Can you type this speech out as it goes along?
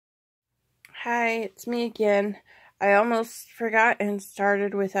Hi, it's me again. I almost forgot and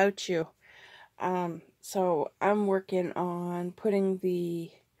started without you. So I'm working on putting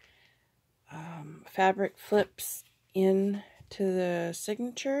the fabric flips into the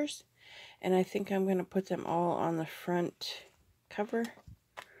signatures, and I think I'm going to put them all on the front cover.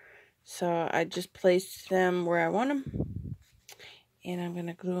 So I just placed them where I want them, and I'm going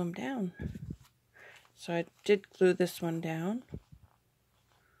to glue them down. So I did glue this one down.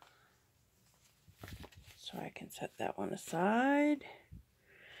 So I can set that one aside.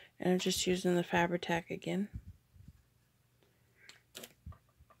 And I'm just using the Fabri-Tac again.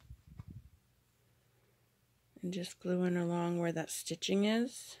 And just gluing along where that stitching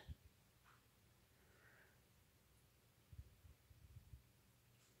is.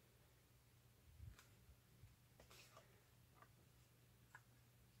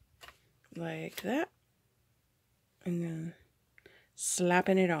 Like that. And then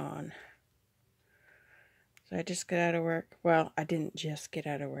slapping it on. So I just got out of work. Well, I didn't just get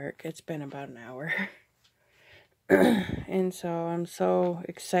out of work. It's been about an hour. And so I'm so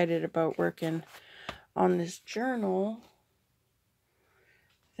excited about working on this journal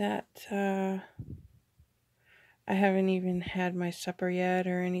that I haven't even had my supper yet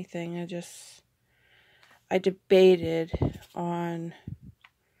or anything. I debated on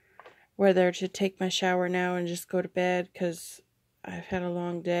whether to take my shower now and just go to bed because I've had a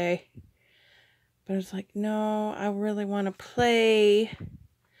long day. But I was like, no, I really want to play.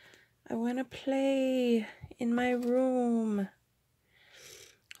 I want to play in my room.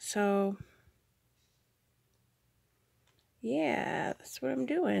 So, yeah, that's what I'm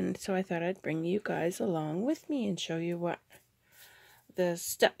doing. So I thought I'd bring you guys along with me and show you what the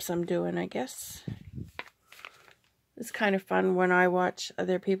steps I'm doing, I guess. It's kind of fun when I watch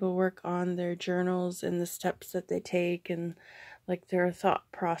other people work on their journals and the steps that they take and like their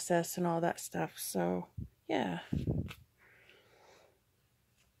thought process and all that stuff. So, yeah.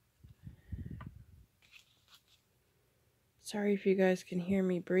 Sorry if you guys can hear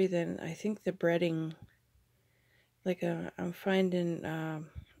me breathing. I think the breathing, like I'm finding, I'm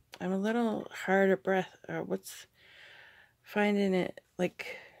a little hard of breath. Finding it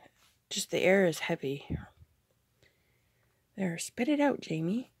like just the air is heavy. There, spit it out,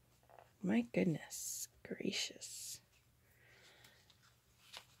 Jamie. My goodness gracious.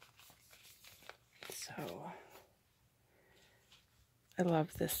 So, I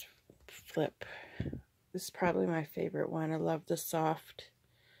love this flip. This is probably my favorite one. I love the soft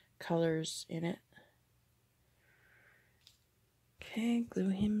colors in it. Okay, glue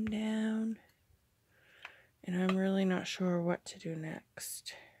him down. And I'm really not sure what to do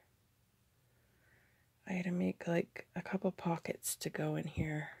next. I had to make like a couple pockets to go in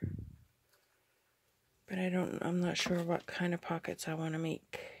here. But I'm not sure what kind of pockets I want to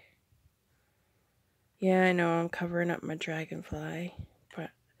make. Yeah, I know I'm covering up my dragonfly, but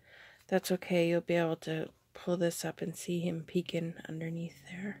that's okay. You'll be able to pull this up and see him peeking underneath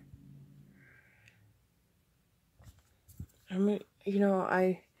there.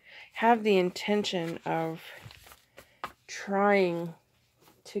 I have the intention of trying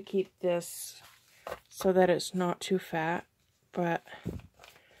to keep this so that it's not too fat, but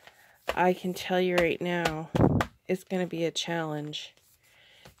I can tell you right now, it's going to be a challenge,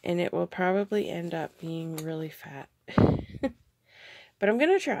 and it will probably end up being really fat. But I'm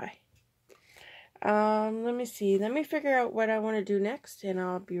going to try. Let me see. Let me figure out what I want to do next, and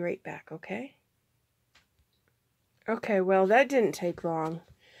I'll be right back, okay? Okay, well, that didn't take long.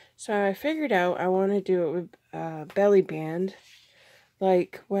 So I figured out I want to do it with a belly band,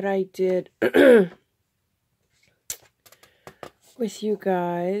 like what I did with you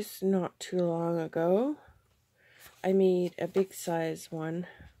guys not too long ago. I made a big size one.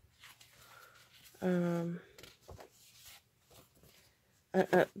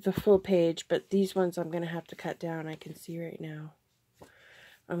 The full page, but these ones I'm going to have to cut down. I can see right now.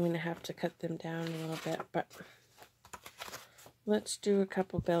 I'm going to have to cut them down a little bit, but let's do a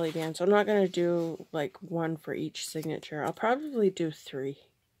couple belly bands. I'm not going to do like one for each signature. I'll probably do 3.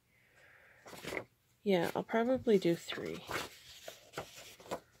 Yeah, I'll probably do 3.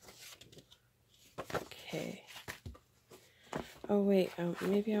 Okay. Oh, wait.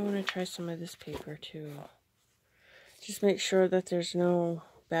 Maybe I want to try some of this paper, too. Just make sure that there's no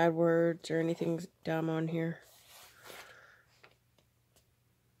bad words or anything dumb on here.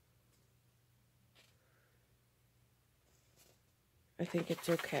 I think it's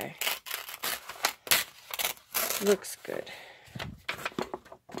okay. Looks good.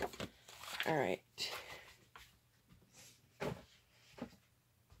 Alright.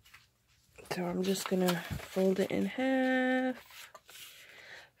 So I'm just going to fold it in half.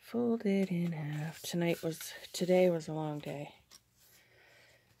 fold it in half. Today was a long day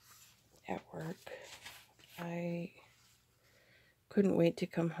at work. I couldn't wait to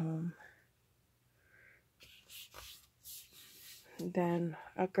come home. Then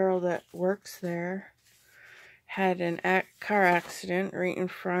a girl that works there had a car accident right in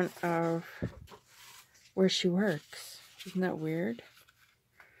front of where she works. Isn't that weird?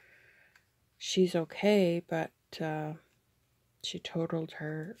 She's okay, but she totaled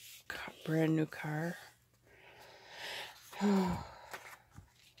her brand new car. I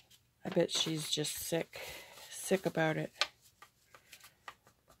bet she's just sick about it,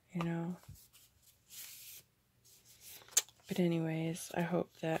 you know. But anyways, I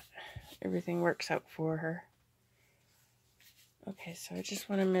hope that everything works out for her. Okay, so I just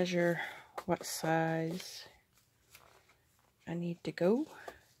want to measure what size I need to go.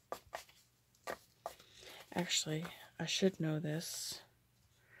 Actually, I should know this.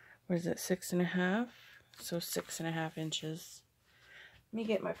 What is it, 6.5? So 6.5 inches. Let me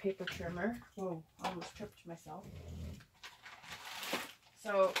get my paper trimmer. Whoa, I almost tripped myself.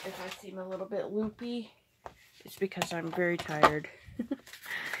 So if I seem a little bit loopy, it's because I'm very tired.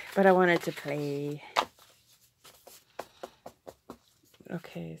 But I wanted to play.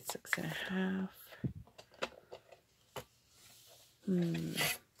 Okay, 6.5.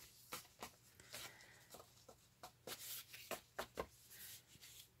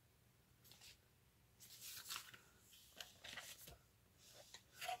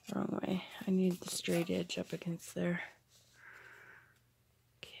 Wrong way. I need the straight edge up against there.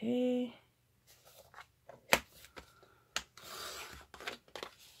 Okay.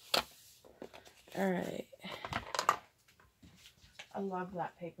 Alright. I love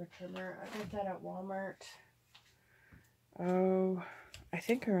that paper trimmer. I got that at Walmart. Oh, I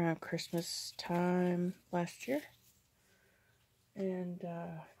think around Christmas time last year. And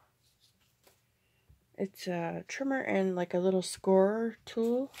it's a trimmer and like a little scorer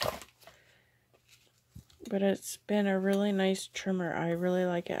tool. But it's been a really nice trimmer. I really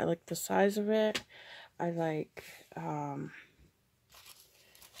like it. I like the size of it. I like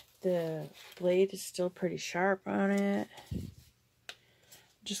the blade is still pretty sharp on it.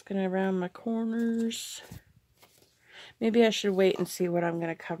 Just gonna round my corners. Maybe I should wait and see what I'm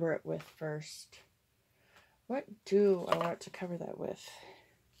gonna cover it with first. What do I want to cover that with?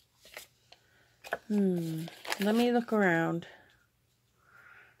 Let me look around.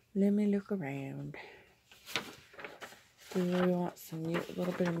 Let me look around. Do we want some a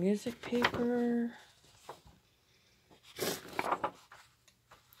little bit of music paper?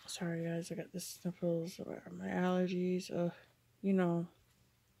 Sorry guys, I got the sniffles or my allergies. You know.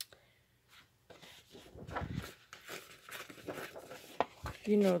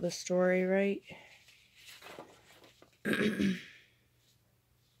 You know the story, right?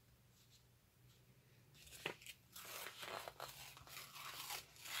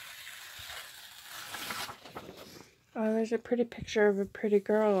 Oh, there's a pretty picture of a pretty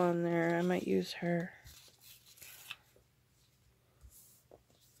girl on there. I might use her.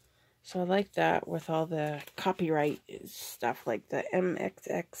 So I like that with all the copyright stuff like the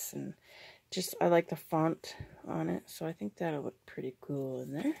MXX and just I like the font on it. So I think that'll look pretty cool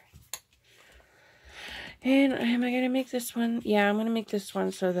in there. And am I going to make this one? Yeah, I'm going to make this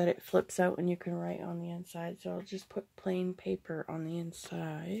one so that it flips out and you can write on the inside. So I'll just put plain paper on the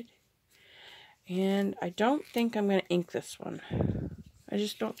inside. And I don't think I'm going to ink this one. I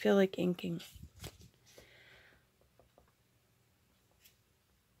just don't feel like inking.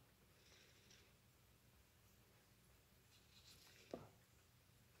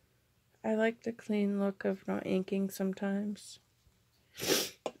 I like the clean look of not inking sometimes.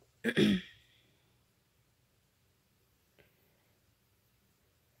 And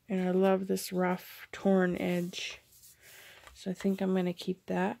I love this rough, torn edge. So I think I'm going to keep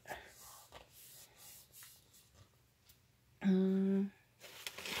that.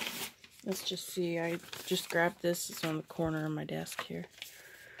 Let's just see. I just grabbed this. It's on the corner of my desk here.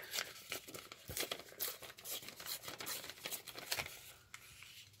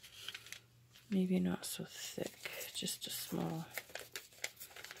 Maybe not so thick. Just a small.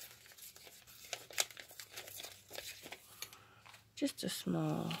 Just a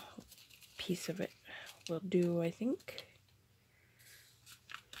small piece of it will do, I think.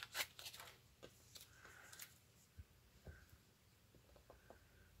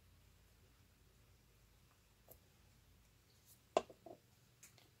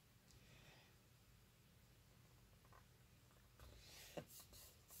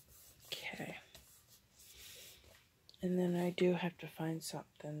 Okay. And then I do have to find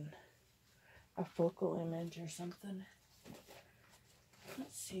something, a focal image or something.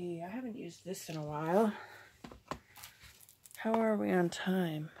 Let's see, I haven't used this in a while. How are we on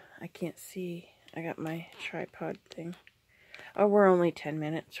time? I can't see. I got my tripod thing. Oh, we're only 10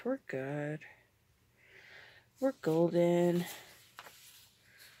 minutes. We're good. We're golden.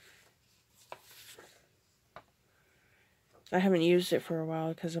 I haven't used it for a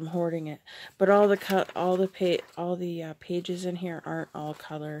while because I'm hoarding it. But all the pages in here aren't all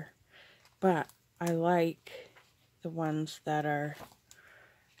color. But I like the ones that are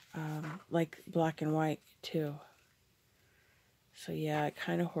like black and white too. So yeah, I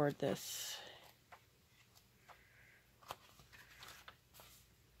kind of hoard this.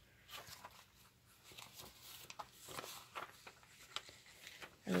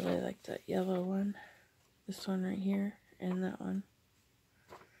 I really like that yellow one. This one right here and that one.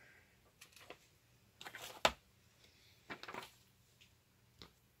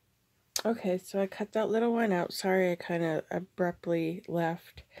 Okay, so I cut that little one out. Sorry, I kind of abruptly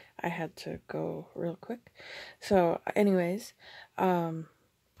left. I had to go real quick. So anyways,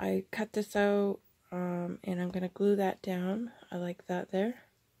 I cut this out and I'm going to glue that down. I like that there.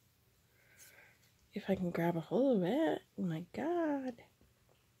 If I can grab a hold of it. Oh my god.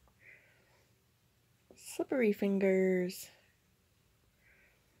 Slippery fingers.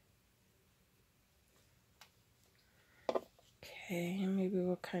 Okay, maybe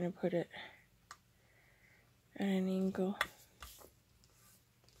we'll kind of put it at an angle.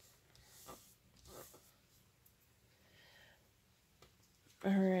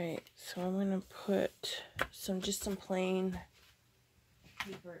 Alright, so I'm going to put just some plain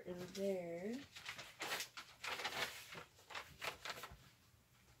paper in there.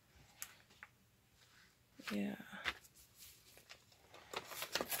 Yeah.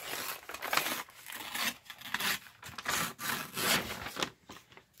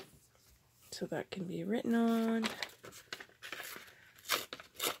 So that can be written on.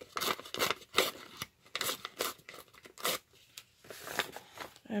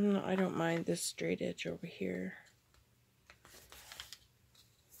 I don't mind this straight edge over here.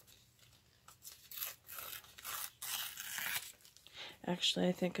 Actually,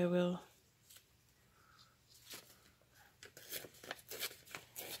 I think I will.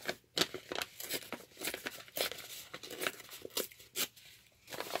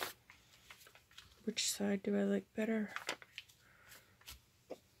 Which side do I like better?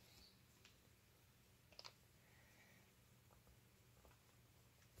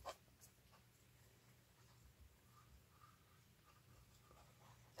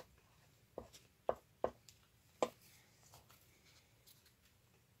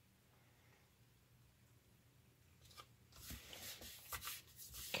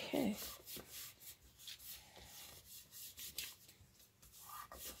 Okay.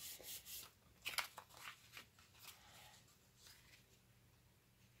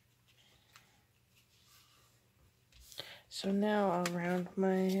 So now I'll round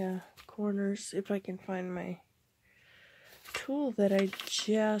my corners if I can find my tool that I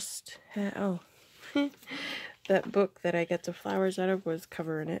just had. Oh, that book that I got the flowers out of was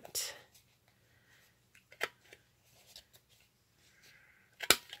covering it.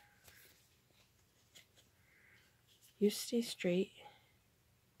 You stay straight.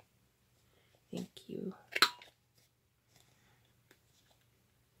 Thank you.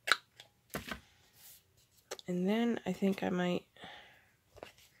 And then I think I might,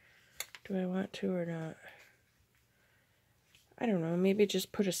 do I want to or not? I don't know, maybe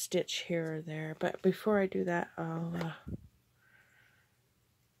just put a stitch here or there. But before I do that, I'll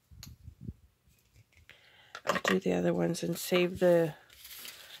do the other ones and save the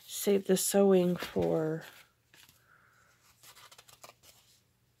sewing for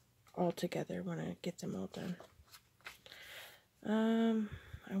all together when I get them all done.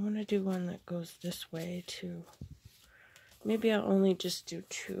 I want to do one that goes this way too. Maybe I'll only just do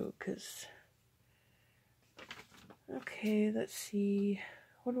two, because... Okay, let's see.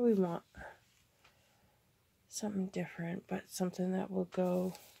 What do we want? Something different, but something that will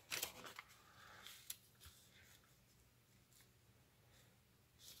go...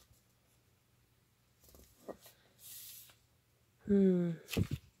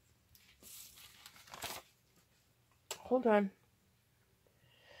 Hold on.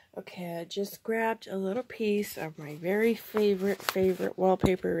 Okay, I just grabbed a little piece of my very favorite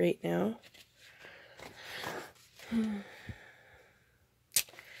wallpaper right now. I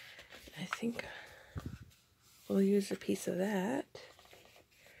think we'll use a piece of that.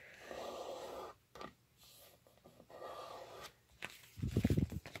 I'm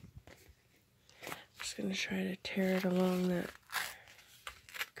just going to try to tear it along that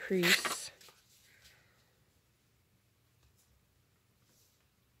crease.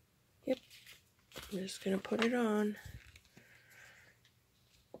 I'm just going to put it on.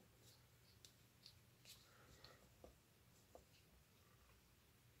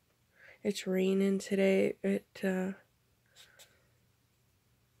 It's raining today. It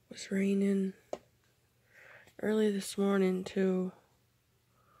was raining early this morning too.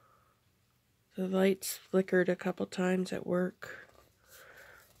 The lights flickered a couple times at work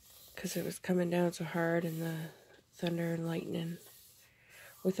because it was coming down so hard, and the thunder and lightning.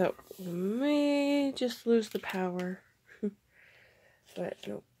 We thought we may just lose the power, but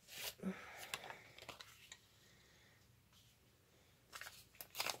nope.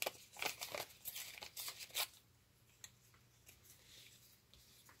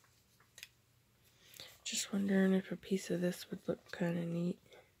 Just wondering if a piece of this would look kind of neat.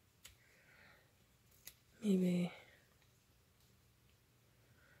 Maybe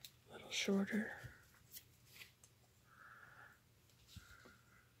a little shorter.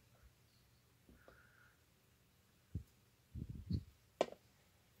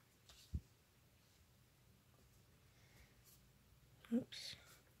 Oops.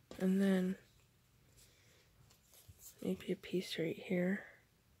 And then maybe a piece right here.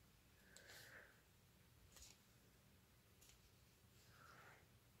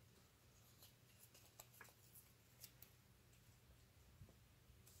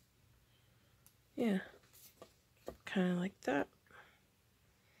 Yeah, kind of like that.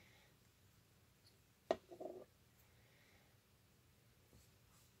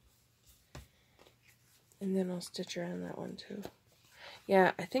 And then I'll stitch around that one too.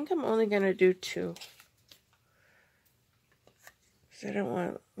 Yeah, I think I'm only going to do 2. Because I don't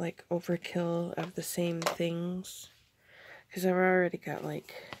want, like, overkill of the same things. Because I've already got,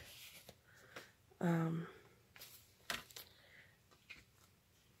 like,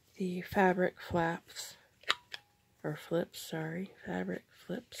 the fabric flaps. Or flips, sorry. Fabric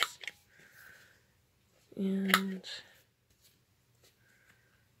flips. And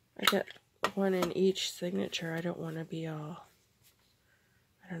I got one in each signature. I don't want to be all,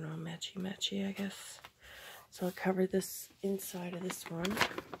 I don't know, matchy-matchy, I guess. So I'll cover this inside of this one.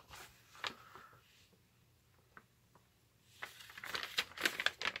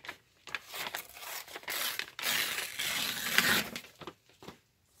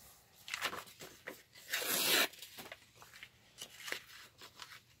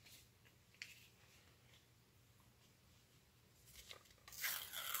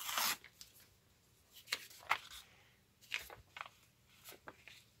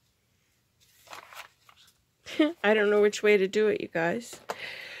 I don't know which way to do it, you guys.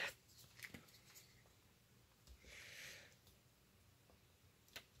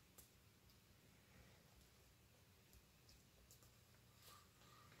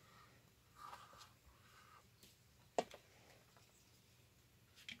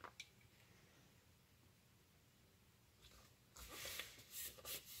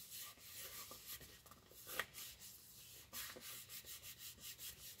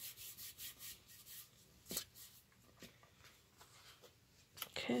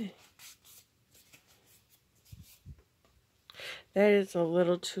 Okay. That is a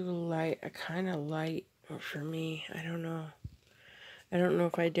little too light, kind of light for me. I don't know. I don't know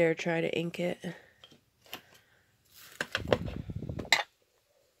if I dare try to ink it.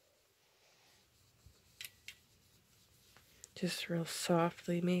 Just real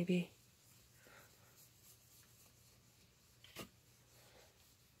softly, maybe.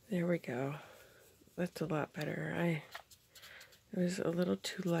 There we go. That's a lot better. It was a little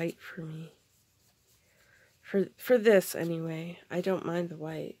too light for me. For this, anyway. I don't mind the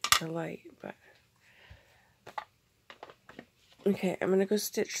light, but... Okay, I'm going to go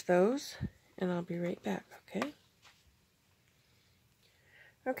stitch those, and I'll be right back, okay?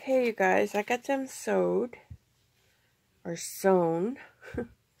 Okay, you guys, I got them sewed, or sewn,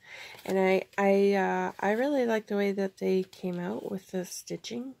 and I really like the way that they came out with the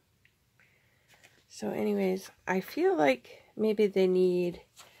stitching. So anyways, I feel like maybe they need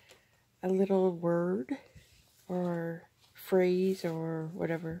a little word, or phrase, or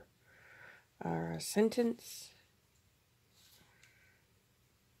whatever, or a sentence.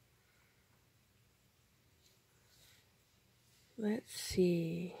 Let's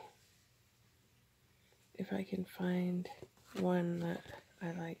see if I can find one that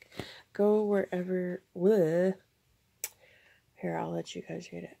I like. Go wherever... Bleh. Here, I'll let you guys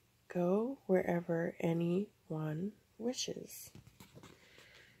read it. Go wherever anyone wishes.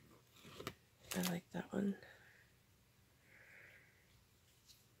 I like that one.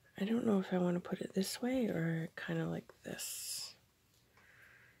 I don't know if I want to put it this way or kind of like this.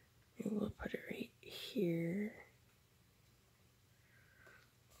 Maybe we'll put it right here.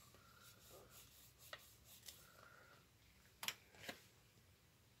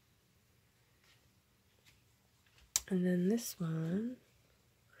 And then this one,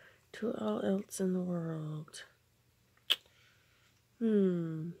 to all else in the world.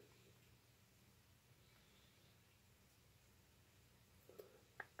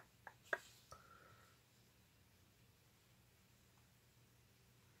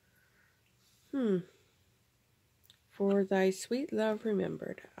 For thy sweet love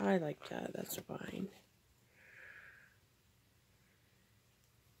remembered. I like that. That's fine.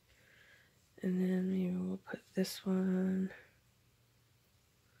 And then maybe we'll put this one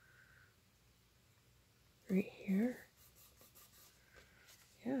right here.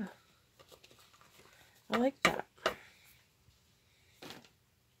 Yeah. I like that.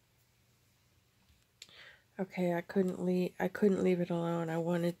 Okay, I couldn't leave it alone. I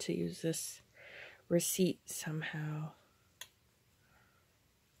wanted to use this receipt somehow.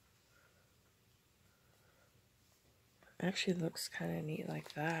 Actually looks kind of neat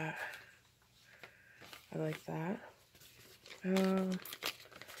like that. I like that.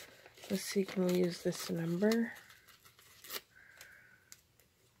 Let's see, can we use this number?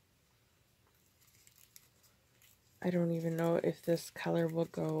 I don't even know if this color will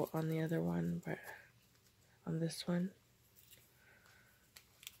go on the other one, but on this one.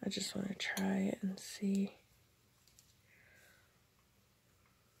 I just want to try it and see.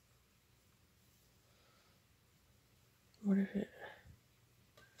 What if it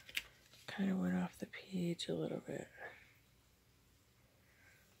kind of went off the page a little bit?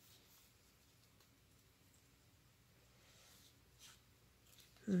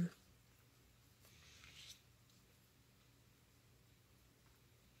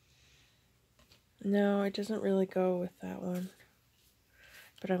 No, it doesn't really go with that one.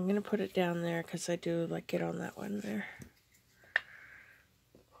 But I'm going to put it down there because I do like it on that one there.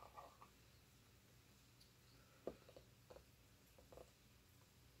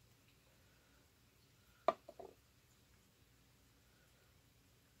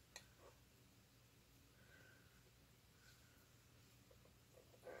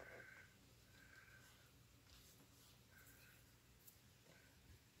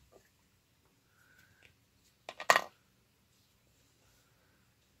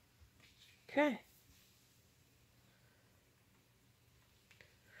 Okay.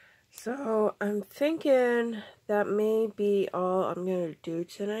 So I'm thinking that may be all I'm going to do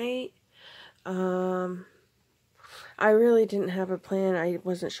tonight. I really didn't have a plan. I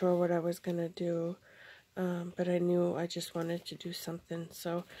wasn't sure what I was going to do. But I knew I just wanted to do something.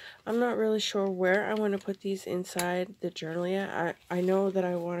 So I'm not really sure where I want to put these inside the journal yet. I know that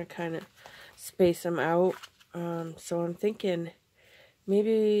I want to kind of space them out. So I'm thinking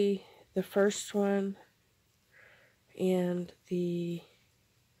maybe the first one and the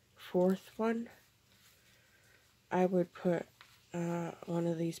fourth one, I would put one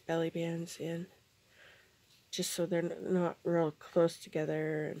of these belly bands in, just so they're not real close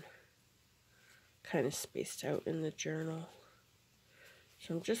together and kind of spaced out in the journal.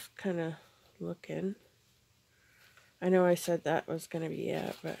 So I'm just kind of looking. I know I said that was going to be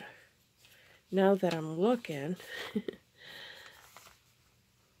it, but now that I'm looking,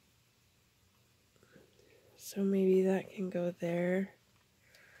 so maybe that can go there.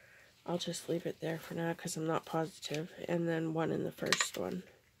 I'll just leave it there for now because I'm not positive. And then one in the first one.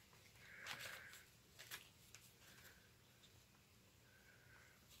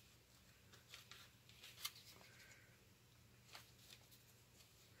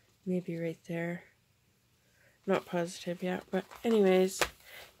 Maybe right there. Not positive yet, but anyways,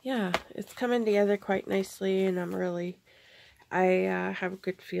 yeah, it's coming together quite nicely, and I have a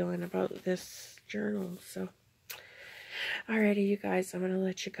good feeling about this journal. So alrighty, you guys, I'm gonna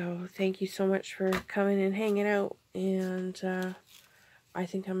let you go. Thank you so much for coming and hanging out, and I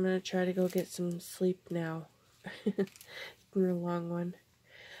think I'm gonna try to go get some sleep now. It's been a long one.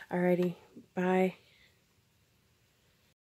 Alrighty, bye.